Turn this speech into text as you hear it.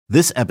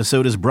This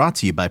episode is brought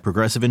to you by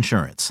Progressive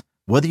Insurance.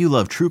 Whether you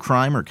love true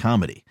crime or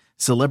comedy,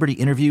 celebrity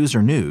interviews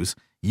or news,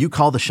 you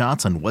call the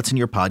shots on what's in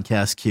your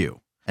podcast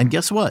queue. And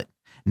guess what?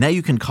 Now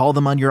you can call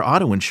them on your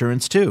auto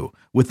insurance too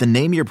with the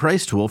Name Your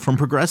Price tool from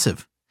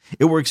Progressive.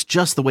 It works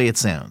just the way it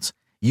sounds.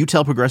 You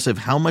tell Progressive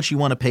how much you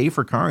want to pay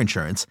for car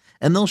insurance,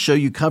 and they'll show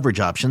you coverage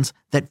options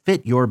that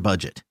fit your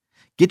budget.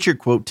 Get your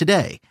quote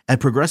today at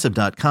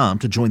Progressive.com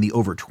to join the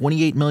over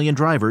 28 million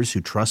drivers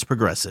who trust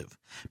Progressive.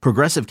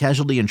 Progressive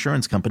Casualty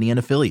Insurance Company and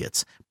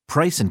Affiliates.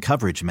 Price and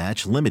coverage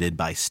match limited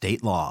by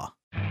state law.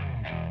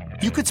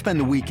 You could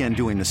spend the weekend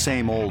doing the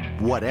same old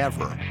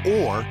whatever,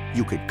 or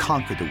you could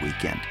conquer the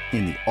weekend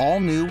in the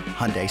all-new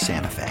Hyundai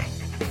Santa Fe.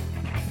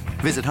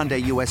 Visit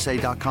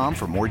HyundaiUSA.com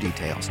for more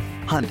details.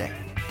 Hyundai,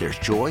 there's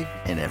joy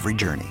in every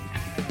journey.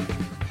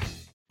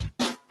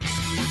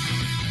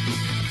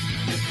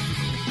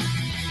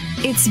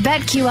 It's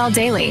BetQL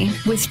Daily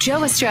with Joe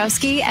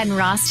Ostrowski and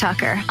Ross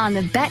Tucker on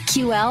the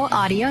BetQL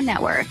Audio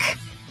Network.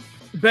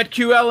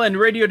 BetQL and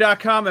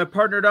Radio.com have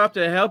partnered up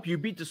to help you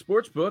beat the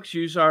sports books.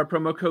 Use our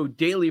promo code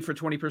DAILY for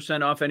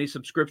 20% off any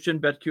subscription.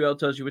 BetQL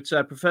tells you it's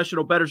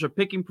professional bettors are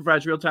picking,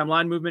 provides real-time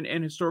line movement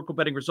and historical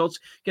betting results.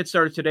 Get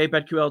started today,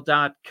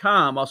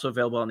 BetQL.com. Also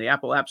available on the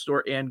Apple App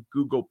Store and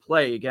Google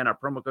Play. Again, our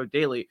promo code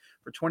DAILY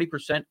for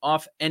 20%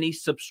 off any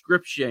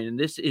subscription. And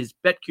this is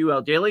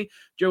BetQL Daily.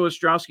 Joe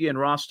Ostrowski and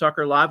Ross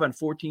Tucker live on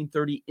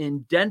 1430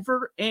 in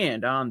Denver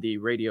and on the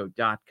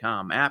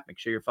Radio.com app. Make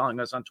sure you're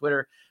following us on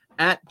Twitter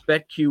at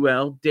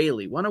BetQL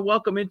Daily. Want to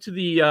welcome into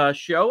the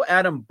show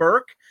Adam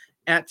Burke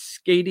at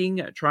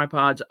Skating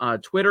Tripods on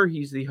Twitter.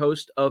 He's the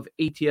host of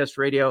ATS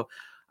Radio.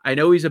 I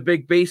know he's a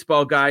big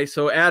baseball guy.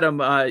 So,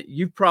 Adam,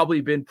 you've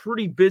probably been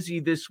pretty busy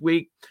this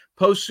week.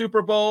 Post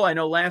Super Bowl, I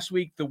know last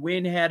week the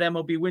Win had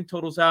MLB win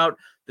totals out.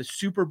 The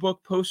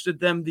Superbook posted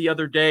them the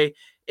other day.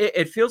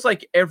 It feels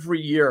like every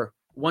year,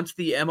 once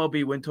the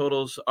MLB win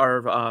totals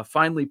are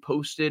finally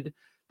posted,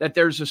 that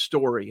there's a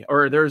story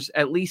or there's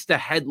at least a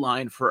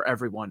headline for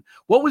everyone.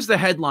 What was the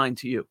headline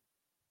to you?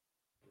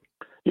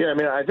 Yeah, I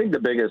mean, I think the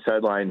biggest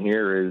headline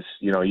here is,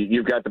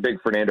 you've got the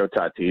big Fernando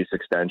Tatis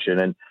extension,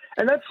 and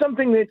that's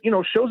something that,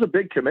 shows a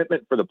big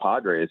commitment for the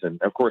Padres.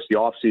 And, of course, the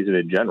offseason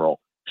in general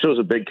shows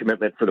a big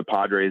commitment for the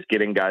Padres,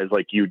 getting guys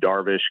like Yu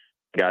Darvish,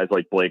 guys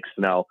like Blake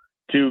Snell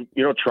to,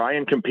 try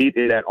and compete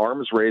in that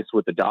arms race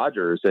with the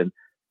Dodgers. And,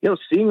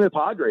 seeing the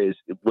Padres,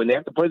 when they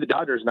have to play the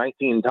Dodgers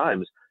 19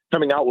 times,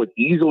 coming out with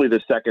easily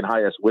the second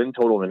highest win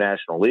total in the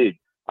National League,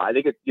 I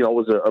think it,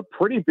 was a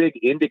pretty big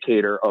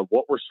indicator of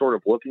what we're sort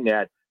of looking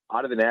at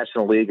out of the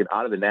National League and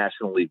out of the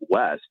National League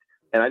West.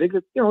 And I think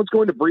that, it's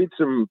going to breed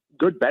some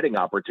good betting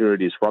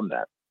opportunities from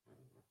that.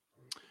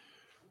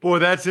 Boy,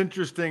 that's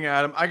interesting,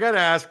 Adam. I got to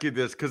ask you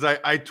this because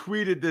I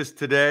tweeted this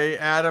today,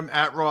 Adam,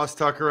 at Ross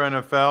Tucker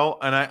NFL,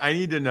 and I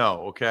need to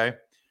know, okay?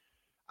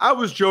 I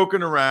was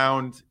joking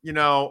around.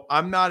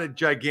 I'm not a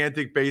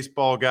gigantic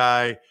baseball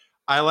guy.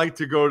 I like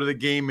to go to the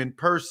game in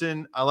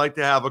person. I like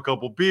to have a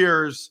couple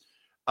beers,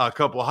 a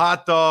couple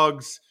hot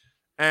dogs.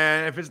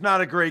 And if it's not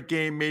a great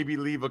game, maybe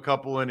leave a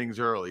couple innings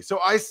early. So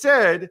I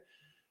said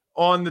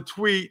on the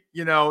tweet,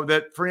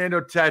 that Fernando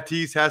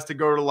Tatis has to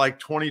go to like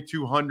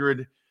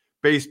 2,200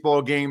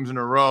 baseball games in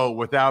a row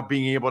without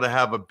being able to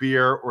have a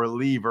beer or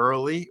leave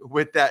early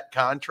with that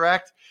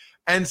contract.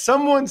 And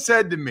someone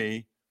said to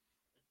me,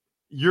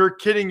 you're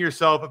kidding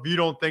yourself if you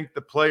don't think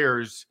the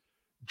players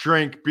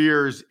drink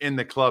beers in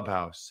the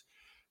clubhouse.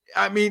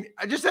 I mean,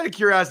 just out of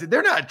curiosity,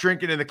 they're not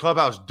drinking in the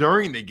clubhouse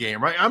during the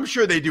game, right? I'm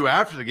sure they do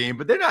after the game,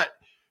 but they're not.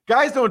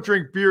 Guys don't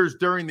drink beers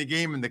during the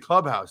game in the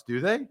clubhouse, do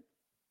they?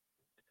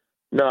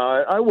 No,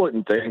 I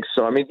wouldn't think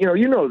so. I mean,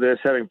 you know this,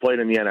 having played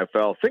in the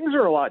NFL, things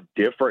are a lot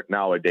different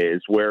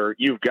nowadays where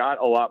you've got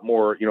a lot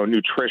more,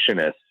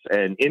 nutritionists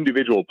and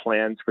individual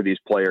plans for these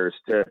players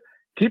to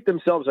keep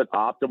themselves at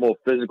optimal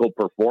physical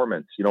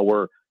performance,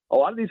 where a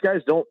lot of these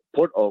guys don't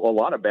put a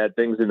lot of bad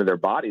things into their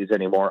bodies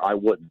anymore, I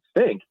wouldn't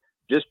think.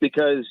 Just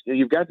because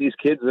you've got these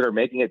kids that are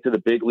making it to the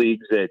big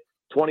leagues at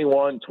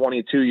 21,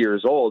 22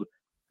 years old,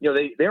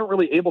 they aren't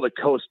really able to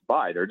coast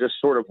by. They're just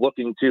sort of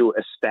looking to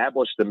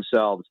establish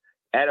themselves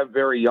at a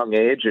very young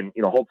age and,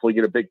 hopefully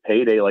get a big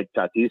payday like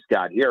Tatis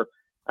got here.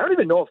 I don't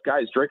even know if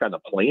guys drink on the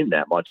plane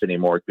that much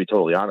anymore, to be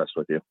totally honest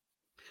with you.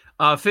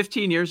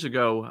 15 years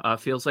ago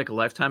feels like a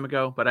lifetime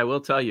ago, but I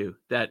will tell you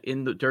that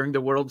during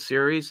the World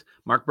Series,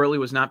 Mark Burley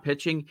was not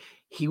pitching.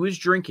 He was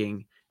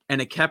drinking, and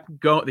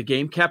the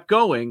game kept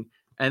going.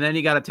 And then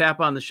he got a tap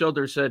on the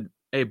shoulder, said,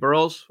 "Hey,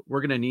 Burles,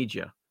 we're going to need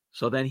you."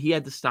 So then he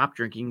had to stop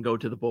drinking and go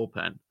to the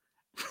bullpen.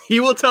 He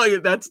will tell you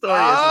that story.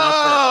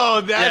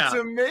 Oh, that's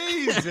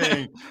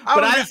amazing. I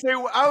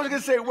was going to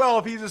say, well,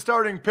 if he's a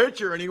starting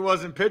pitcher and he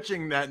wasn't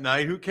pitching that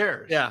night, who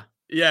cares?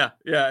 Yeah.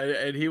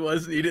 And he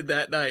was needed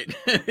that night.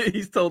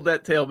 He's told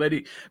that tale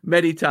many,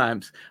 many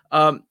times.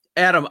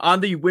 Adam,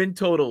 on the win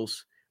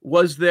totals,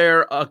 was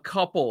there a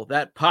couple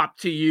that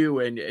popped to you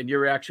and your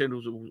reaction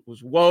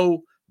was,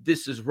 whoa,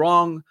 this is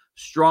wrong,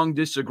 strong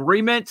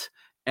disagreement,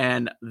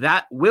 and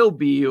that will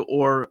be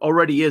or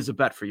already is a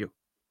bet for you?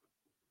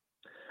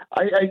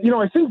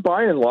 I think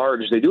by and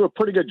large, they do a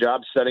pretty good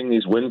job setting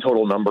these win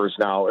total numbers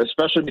now,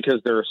 especially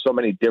because there are so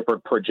many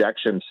different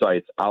projection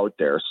sites out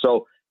there.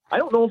 So I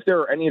don't know if there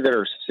are any that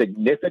are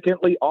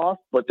significantly off,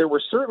 but there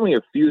were certainly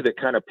a few that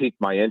kind of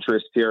piqued my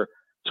interest here.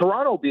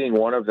 Toronto being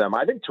one of them.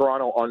 I think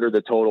Toronto under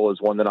the total is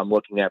one that I'm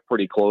looking at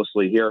pretty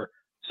closely here.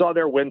 Saw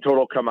their win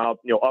total come out,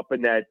 up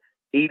in that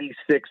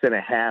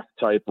 86.5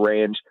 type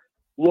range.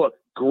 Look,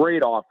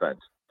 great offense,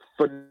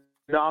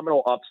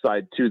 phenomenal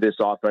upside to this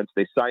offense.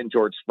 They signed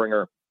George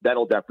Springer.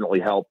 That'll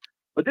definitely help.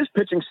 But this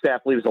pitching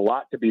staff leaves a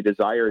lot to be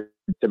desired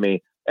to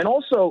me. And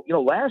also,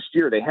 last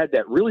year they had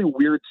that really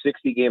weird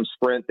 60-game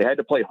sprint. They had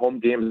to play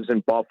home games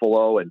in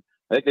Buffalo, and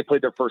I think they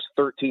played their first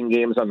 13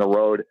 games on the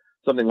road,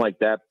 something like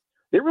that.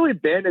 They really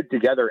banded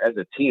together as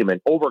a team and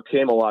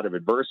overcame a lot of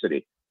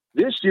adversity.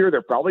 This year,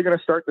 they're probably going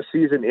to start the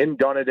season in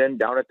Dunedin,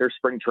 down at their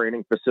spring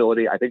training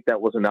facility. I think that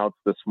was announced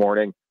this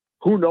morning.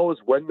 Who knows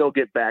when they'll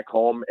get back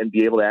home and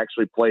be able to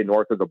actually play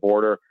north of the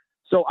border.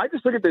 So I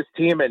just look at this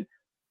team and,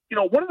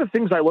 one of the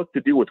things I look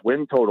to do with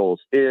win totals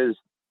is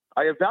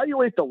I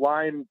evaluate the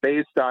line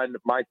based on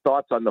my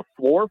thoughts on the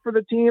floor for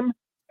the team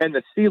and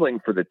the ceiling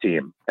for the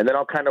team. And then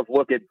I'll kind of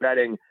look at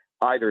betting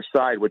either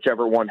side,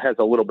 whichever one has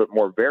a little bit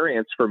more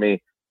variance for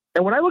me.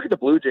 And when I look at the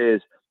Blue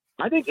Jays,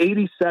 I think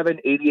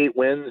 87, 88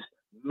 wins,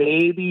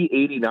 maybe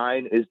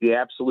 89 is the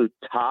absolute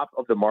top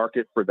of the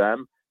market for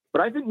them.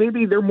 But I think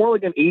maybe they're more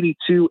like an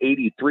 82,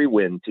 83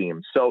 win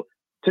team. So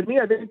to me,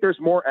 I think there's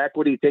more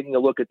equity taking a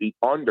look at the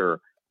under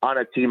on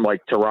a team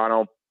like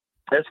Toronto.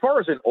 As far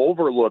as an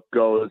overlook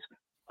goes,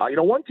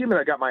 one team that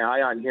I got my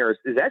eye on here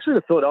is actually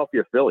the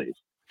Philadelphia Phillies.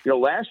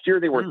 Last year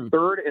they were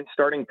third in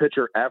starting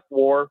pitcher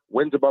FWAR,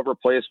 wins above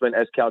replacement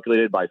as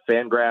calculated by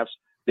Fangraphs.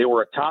 They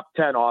were a top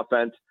 10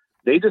 offense.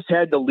 They just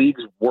had the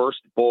league's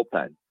worst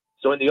bullpen.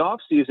 So in the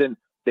offseason,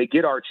 they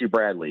get Archie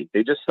Bradley.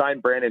 They just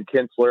signed Brandon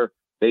Kinsler.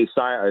 They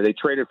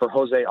traded for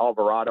Jose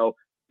Alvarado.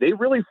 They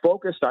really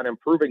focused on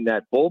improving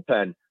that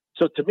bullpen.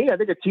 So to me, I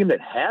think a team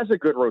that has a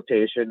good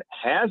rotation,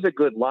 has a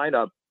good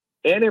lineup,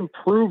 and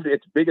improved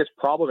its biggest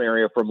problem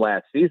area from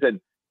last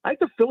season, I think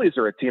the Phillies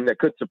are a team that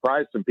could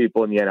surprise some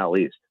people in the NL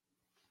East.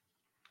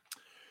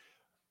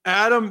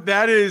 Adam,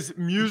 that is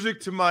music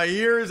to my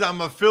ears.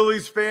 I'm a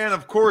Phillies fan.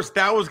 Of course,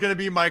 that was going to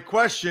be my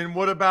question.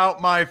 What about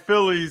my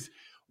Phillies?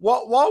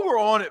 While we're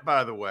on it,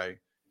 by the way,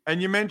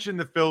 and you mentioned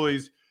the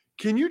Phillies,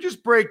 can you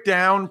just break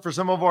down for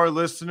some of our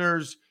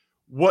listeners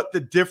what the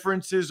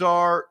differences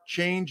are,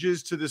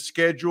 changes to the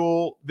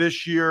schedule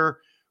this year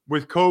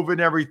with COVID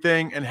and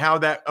everything, and how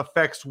that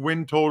affects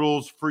win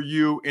totals for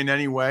you in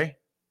any way?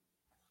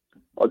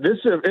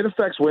 It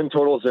affects win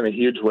totals in a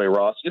huge way,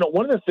 Ross.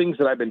 One of the things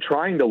that I've been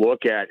trying to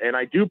look at, and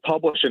I do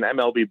publish an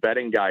MLB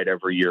betting guide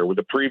every year with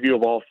a preview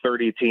of all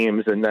 30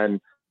 teams and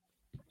then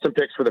some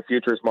picks for the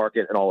futures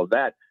market and all of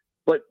that.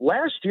 But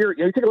last year,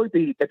 you take a look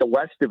at the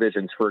West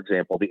divisions, for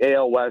example, the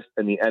AL West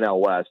and the NL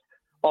West.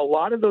 A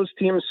lot of those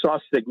teams saw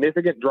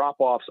significant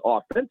drop-offs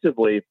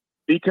offensively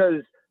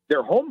because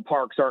their home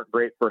parks aren't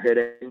great for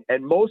hitting,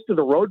 and most of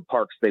the road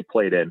parks they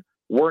played in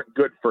weren't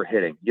good for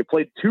hitting. You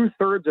played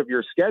 2/3 of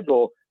your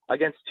schedule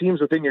against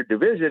teams within your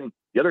division,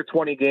 the other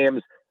 20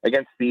 games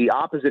against the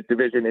opposite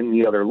division in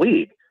the other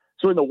league.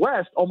 So in the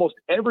West, almost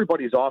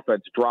everybody's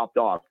offense dropped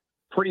off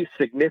pretty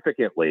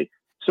significantly.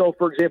 So,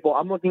 for example,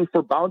 I'm looking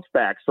for bounce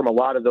backs from a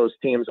lot of those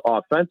teams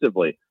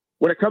offensively.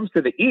 When it comes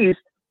to the East,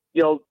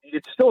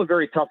 it's still a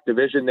very tough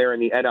division there in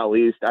the NL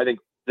East. I think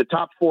the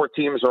top 4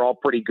 teams are all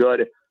pretty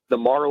good. The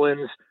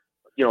Marlins,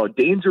 a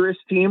dangerous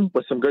team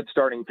with some good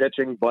starting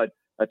pitching, but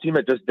a team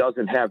that just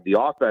doesn't have the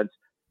offense.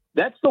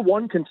 That's the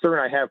one concern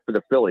I have for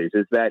the Phillies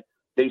is that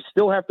they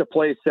still have to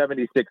play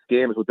 76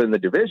 games within the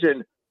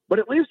division, but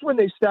at least when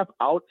they step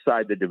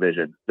outside the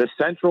division, the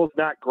Central's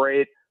not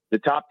great. The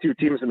top 2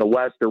 teams in the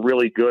West are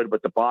really good,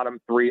 but the bottom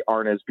 3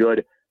 aren't as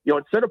good.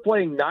 Instead of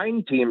playing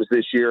 9 teams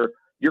this year,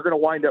 you're going to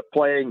wind up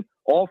playing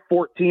all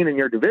 14 in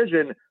your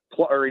division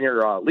or in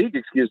your league,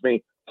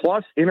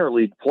 plus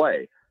interleague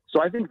play.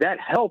 So I think that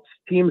helps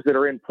teams that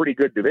are in pretty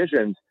good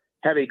divisions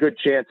have a good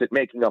chance at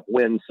making up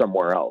wins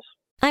somewhere else.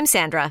 I'm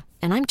Sandra,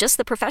 and I'm just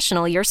the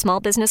professional your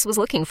small business was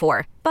looking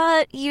for.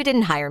 But you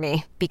didn't hire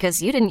me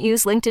because you didn't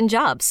use LinkedIn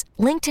Jobs.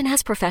 LinkedIn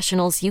has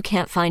professionals you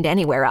can't find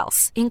anywhere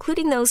else,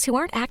 including those who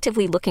aren't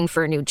actively looking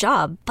for a new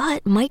job,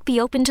 but might be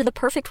open to the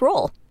perfect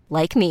role,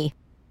 like me.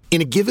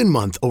 In a given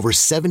month, over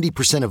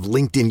 70% of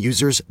LinkedIn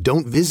users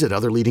don't visit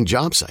other leading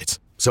job sites.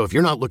 So if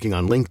you're not looking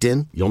on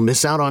LinkedIn, you'll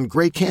miss out on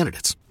great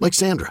candidates like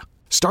Sandra.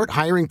 Start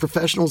hiring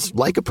professionals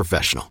like a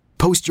professional.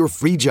 Post your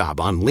free job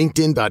on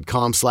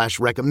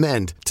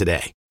linkedin.com/recommend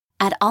today.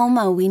 At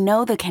Almo, we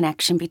know the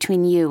connection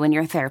between you and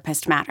your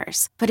therapist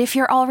matters. But if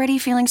you're already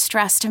feeling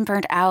stressed and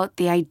burnt out,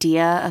 the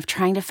idea of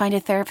trying to find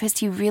a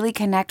therapist you really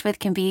connect with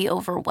can be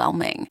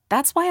overwhelming.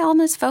 That's why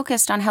Almo's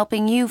focused on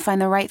helping you find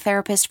the right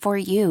therapist for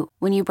you.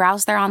 When you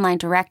browse their online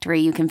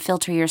directory, you can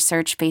filter your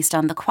search based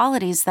on the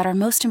qualities that are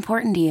most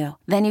important to you.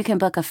 Then you can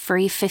book a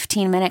free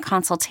 15-minute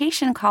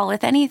consultation call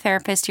with any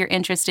therapist you're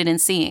interested in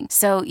seeing,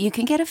 so you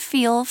can get a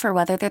feel for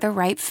whether they're the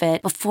right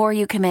fit before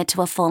you commit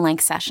to a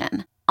full-length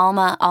session.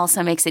 Alma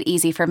also makes it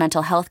easy for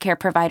mental health care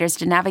providers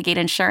to navigate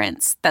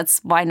insurance. That's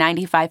why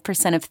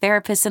 95% of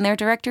therapists in their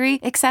directory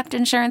accept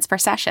insurance for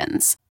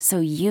sessions, so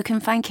you can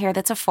find care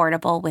that's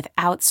affordable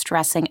without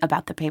stressing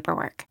about the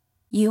paperwork.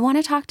 You want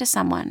to talk to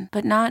someone,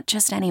 but not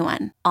just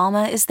anyone.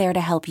 Alma is there to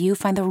help you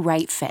find the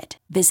right fit.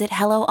 Visit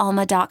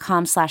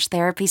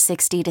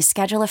helloalma.com/therapy60 to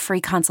schedule a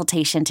free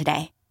consultation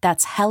today.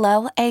 That's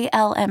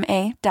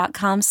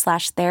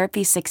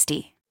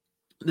helloalma.com/therapy60.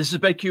 This is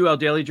BetQL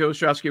Daily. Joe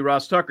Ostrowski,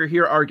 Ross Tucker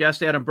here. Our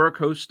guest, Adam Burke,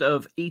 host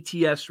of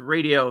ATS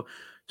Radio,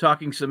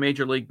 talking some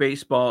Major League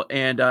Baseball.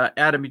 And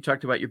Adam, you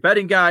talked about your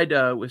betting guide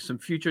with some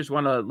futures.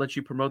 Want to let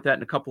you promote that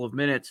in a couple of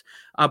minutes.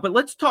 But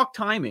let's talk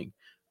timing.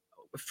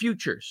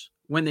 Futures,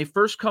 when they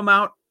first come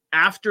out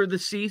after the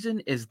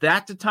season, is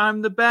that the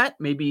time to bet?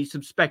 Maybe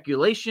some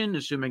speculation,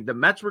 assuming the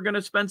Mets were going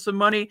to spend some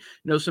money.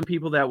 Know some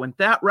people that went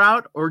that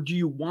route. Or do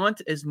you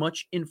want as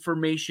much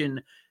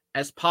information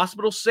as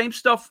possible? Same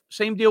stuff,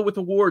 same deal with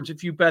awards.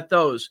 If you bet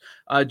those,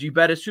 do you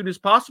bet as soon as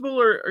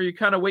possible, or you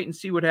kind of wait and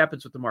see what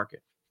happens with the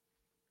market?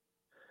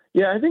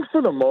 Yeah, I think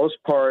for the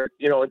most part,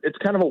 it's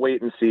kind of a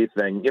wait and see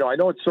thing. I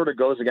know it sort of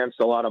goes against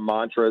a lot of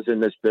mantras in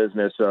this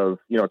business of,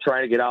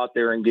 trying to get out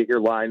there and get your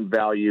line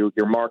value,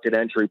 your market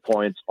entry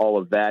points, all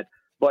of that.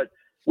 But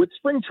with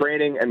spring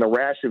training and the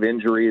rash of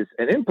injuries,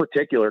 and in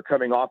particular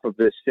coming off of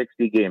this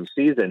 60-game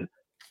season,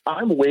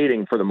 I'm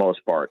waiting for the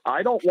most part.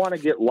 I don't want to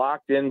get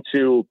locked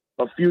into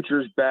a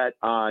futures bet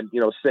on,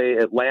 say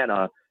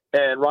Atlanta,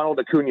 and Ronald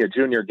Acuna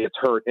Jr. gets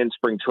hurt in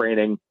spring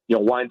training,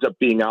 winds up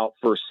being out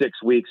for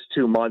 6 weeks,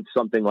 2 months,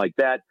 something like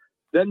that.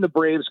 Then the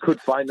Braves could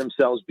find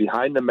themselves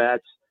behind the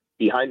Mets,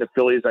 behind the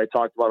Phillies I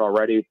talked about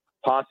already,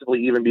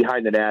 possibly even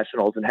behind the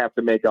Nationals, and have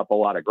to make up a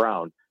lot of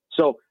ground.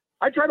 So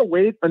I try to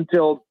wait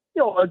until,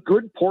 a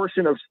good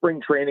portion of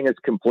spring training is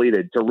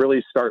completed to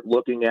really start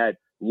looking at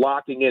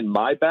locking in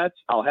my bets.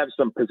 I'll have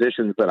some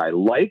positions that I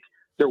like.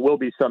 There will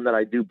be some that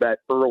I do bet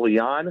early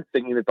on,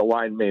 thinking that the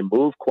line may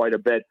move quite a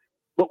bit.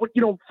 But,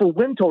 for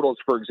win totals,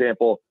 for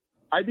example,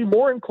 I'd be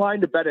more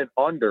inclined to bet an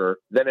under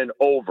than an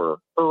over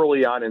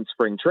early on in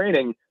spring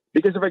training,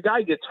 because if a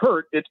guy gets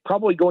hurt, it's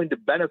probably going to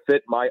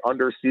benefit my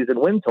under season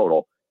win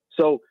total.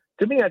 So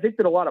to me, I think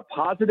that a lot of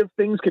positive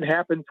things can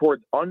happen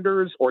towards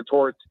unders or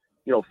towards,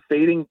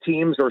 fading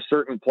teams or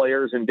certain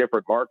players in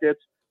different markets.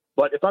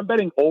 But if I'm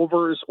betting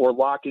overs or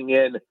locking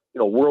in,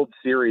 World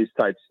Series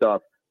type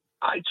stuff,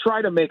 I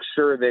try to make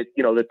sure that,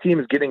 the team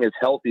is getting as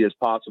healthy as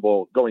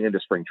possible going into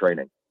spring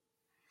training.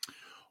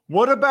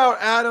 What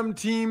about, Adam,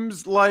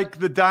 teams like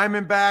the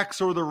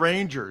Diamondbacks or the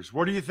Rangers?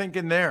 What are you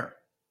thinking there?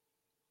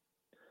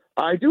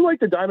 I do like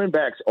the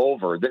Diamondbacks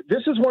over.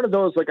 This is one of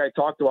those, like I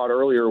talked about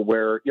earlier,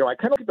 where, I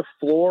kind of like the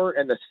floor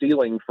and the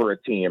ceiling for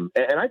a team.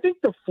 And I think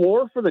the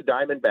floor for the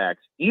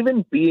Diamondbacks,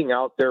 even being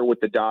out there with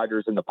the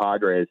Dodgers and the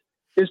Padres,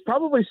 is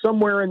probably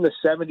somewhere in the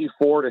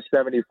 74 to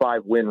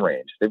 75 win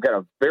range. They've got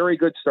a very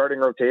good starting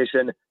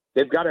rotation.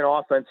 They've got an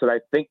offense that I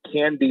think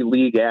can be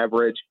league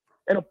average,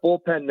 and a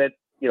bullpen that,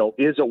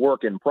 is a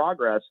work in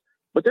progress.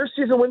 But their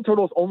season win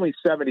total is only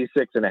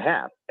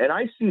 76.5. And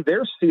I see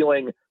their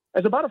ceiling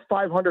as about a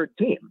 500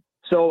 team.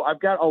 So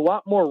I've got a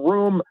lot more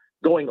room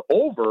going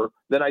over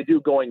than I do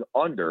going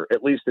under,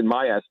 at least in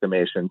my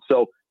estimation.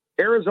 So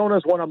Arizona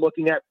is one I'm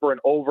looking at for an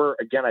over.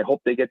 Again, I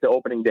hope they get to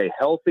opening day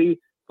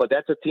healthy, but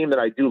that's a team that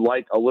I do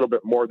like a little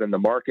bit more than the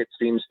market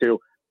seems to.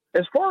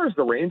 As far as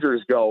the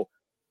Rangers go,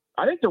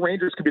 I think the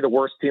Rangers could be the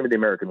worst team in the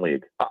American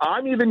League.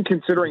 I'm even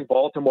considering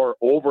Baltimore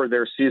over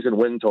their season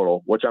win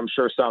total, which I'm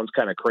sure sounds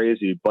kind of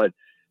crazy, but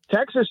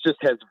Texas just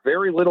has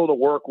very little to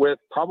work with,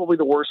 probably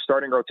the worst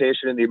starting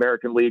rotation in the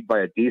American League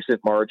by a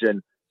decent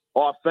margin.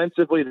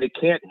 Offensively, they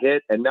can't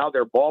hit, and now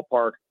their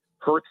ballpark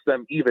hurts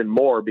them even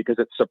more because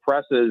it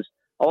suppresses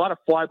a lot of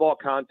fly ball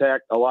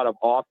contact, a lot of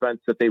offense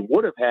that they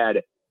would have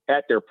had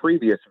at their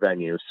previous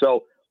venue.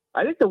 So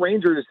I think the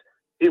Rangers,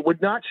 it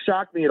would not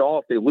shock me at all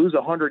if they lose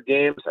 100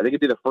 games. I think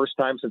it'd be the first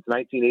time since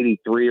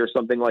 1983 or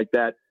something like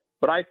that.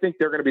 But I think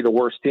they're going to be the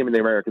worst team in the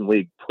American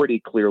League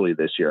pretty clearly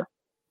this year.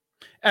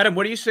 Adam,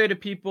 what do you say to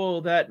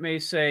people that may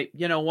say,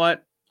 you know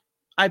what,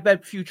 I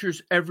bet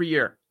futures every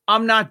year.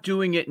 I'm not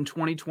doing it in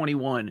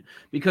 2021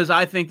 because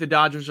I think the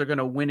Dodgers are going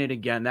to win it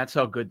again. That's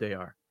how good they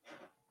are.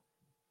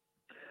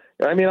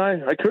 I mean,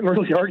 I couldn't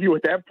really argue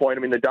with that point.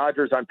 I mean, the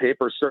Dodgers on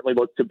paper certainly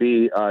look to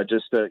be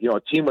just a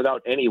team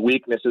without any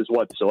weaknesses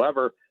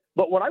whatsoever.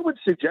 But what I would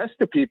suggest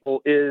to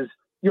people is,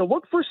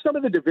 look for some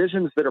of the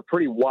divisions that are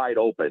pretty wide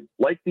open,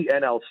 like the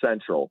NL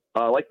Central,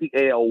 like the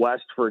AL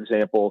West, for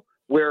example,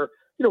 where,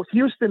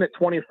 Houston at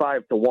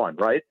 25-1,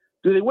 right?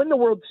 Do they win the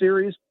World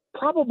Series?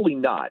 Probably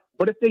not.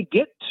 But if they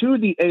get to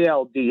the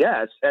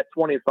ALDS at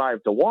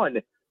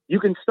 25-1, you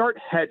can start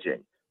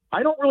hedging.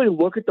 I don't really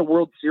look at the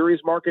World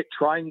Series market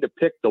trying to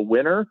pick the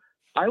winner.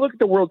 I look at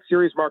the World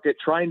Series market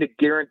trying to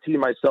guarantee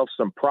myself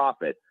some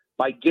profit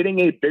by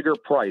getting a bigger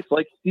price,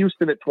 like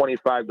Houston at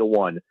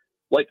 25-1,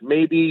 like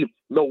maybe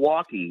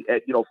Milwaukee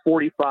at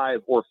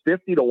 45 or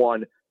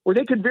 50-1, where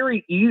they could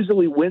very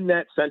easily win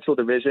that Central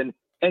Division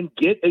and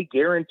get a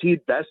guaranteed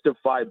best of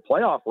 5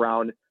 playoff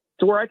round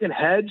to where I can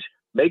hedge,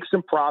 make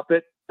some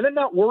profit, and then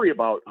not worry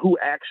about who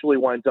actually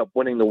winds up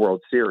winning the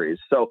World Series.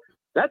 So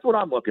that's what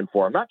I'm looking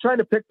for. I'm not trying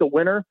to pick the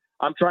winner.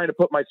 I'm trying to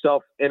put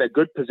myself in a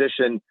good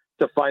position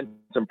to find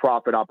some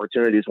profit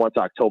opportunities once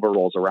October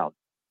rolls around.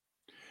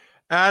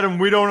 Adam,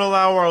 we don't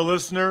allow our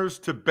listeners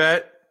to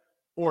bet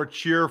or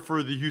cheer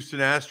for the Houston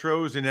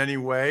Astros in any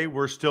way.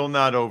 We're still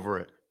not over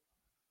it.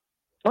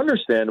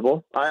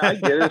 Understandable. I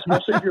get it,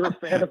 especially if you're a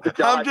fan of the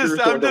Dodgers.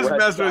 I'm just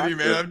messing with you,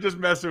 man. I'm just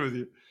messing with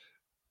you.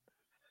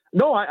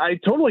 No, I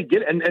totally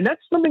get it. And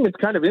that's something that's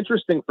kind of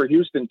interesting for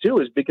Houston, too,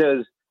 is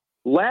because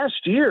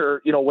last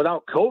year,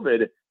 without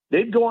COVID,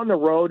 they'd go on the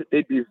road,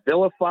 they'd be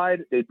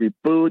vilified, they'd be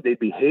booed, they'd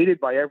be hated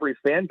by every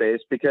fan base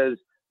because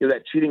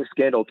that cheating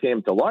scandal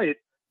came to light.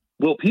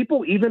 Will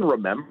people even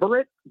remember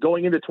it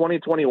going into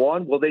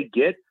 2021? Will they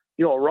get,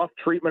 a rough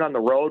treatment on the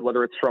road,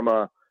 whether it's from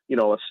a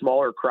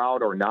smaller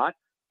crowd or not?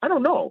 I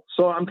don't know.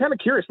 So I'm kind of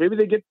curious. Maybe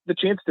they get the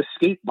chance to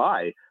skate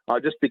by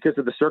just because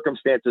of the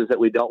circumstances that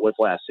we dealt with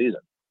last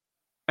season.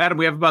 Adam,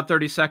 we have about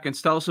 30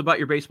 seconds. Tell us about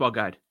your baseball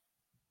guide.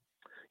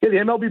 Yeah, the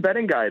MLB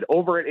betting guide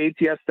over at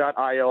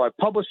ATS.io. I've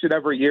published it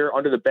every year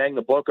under the Bang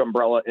the Book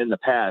umbrella in the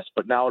past,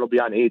 but now it'll be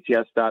on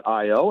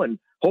ATS.io, and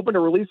hoping to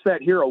release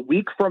that here a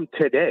week from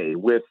today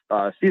with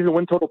season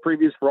win total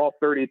previews for all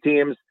 30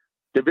 teams,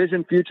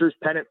 division futures,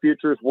 pennant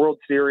futures, World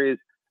Series,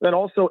 then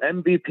also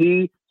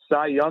MVP,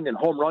 Cy Young, and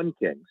Home Run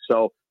King.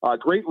 So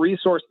great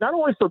resource, not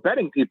only for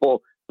betting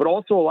people, but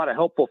also a lot of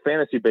helpful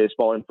fantasy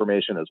baseball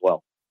information as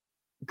well.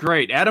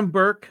 Great. Adam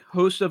Burke,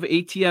 host of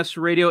ATS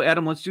Radio.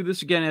 Adam, let's do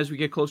this again as we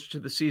get closer to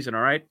the season,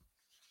 all right?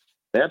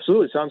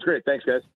 Absolutely. Sounds great. Thanks, guys.